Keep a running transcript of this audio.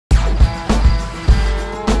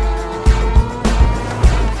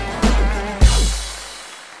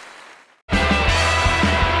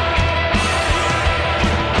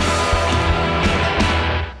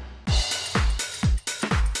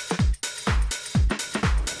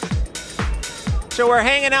So we're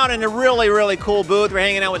hanging out in a really, really cool booth. We're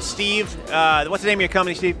hanging out with Steve. What's the name of your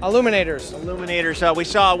company, Steve? Illuminators. Illuminators. We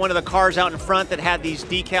saw one of the cars out in front that had these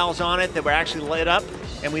decals on it that were actually lit up,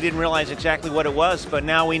 and we didn't realize exactly what it was, but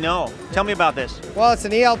now we know. Tell me about this. Well, it's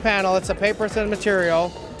an EL panel. It's a paper-thin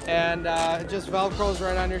material, and it just Velcros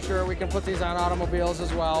right on your shirt. We can put these on automobiles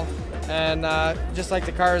as well. And just like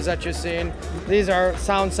the cars that you've seen, these are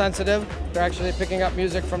sound sensitive. They're actually picking up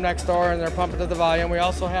music from next door and they're pumping to the volume. We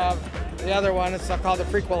also have the other one, it's called the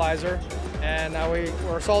Frequalizer, and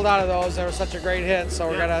we're sold out of those. They were such a great hit, so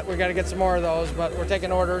we gotta get some more of those, but we're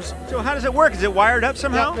taking orders. So how does it work? Is it wired up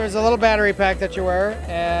somehow? Yep, there's a little battery pack that you wear,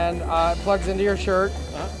 and it plugs into your shirt,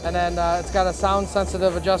 and then it's got a sound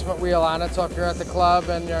sensitive adjustment wheel on it, so if you're at the club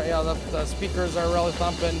and the speakers are really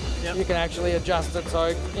thumping, you can actually adjust it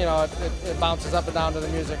so it bounces up and down to the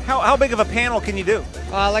music. How big of a panel can you do?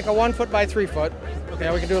 Like a 1 foot by 3 foot.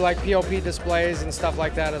 Yeah, we can do like POP displays and stuff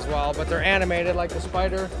like that as well, but they're animated like the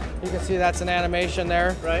Spider. You can see that's an animation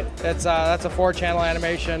there. Right. It's that's a 4-channel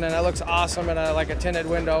animation, and it looks awesome in like a tinted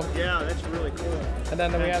window. Yeah, that's really cool. And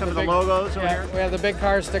then we have some of the the logos over here. We have the big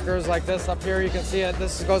car stickers like this up here. You can see it.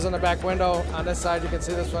 This goes in the back window. On this side, you can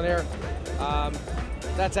see this one here.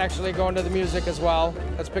 That's actually going to the music as well.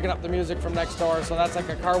 That's picking up the music from next door. So that's like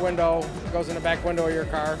a car window. Goes in the back window of your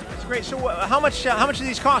car. That's great. So how much do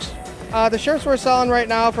these cost? The shirts we're selling right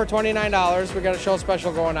now for $29. We got a show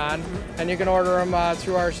special going on, and you can order them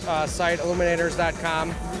through our site,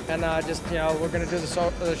 Illuminators.com. And we're going to do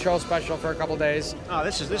the show special for a couple days. Oh,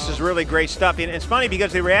 this is really great stuff. And it's funny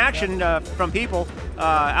because the reaction from people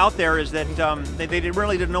out there is that they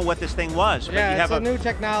really didn't know what this thing was. Yeah, it's a new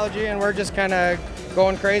technology, and we're just kind of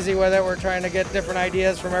going crazy with it. We're trying to get different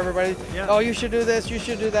ideas from everybody. Yeah. Oh, you should do this, you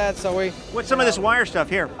should do that. So what's some of this wire stuff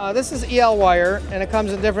here? This is EL wire, and it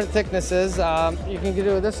comes in different thicknesses. You can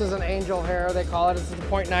do this is an angel hair, they call it. It's a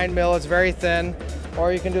 0.9 mil. It's very thin,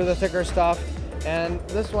 or you can do the thicker stuff. And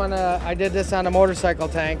this one, I did this on a motorcycle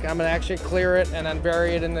tank. I'm going to actually clear it and then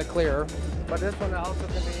bury it in the clear. But this one also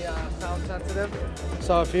can be sound sensitive.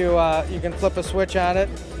 So if you can flip a switch on it,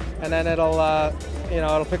 and then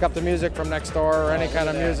it'll pick up the music from next door or any kind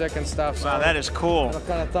of music and stuff. So wow, that is cool. It'll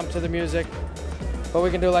kind of thump to the music. But we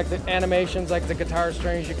can do like the animations, like the guitar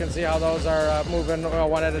strings. You can see how those are moving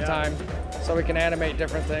one at a time. So we can animate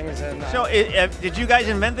different things. And so did you guys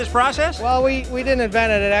invent this process? Well, we didn't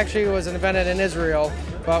invent it. It actually was invented in Israel.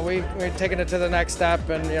 But we've taken it to the next step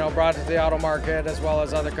and brought it to the auto market as well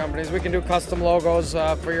as other companies. We can do custom logos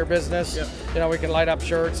for your business. Yep. We can light up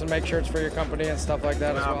shirts and make shirts for your company and stuff like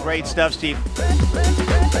that as well. Great stuff, Steve.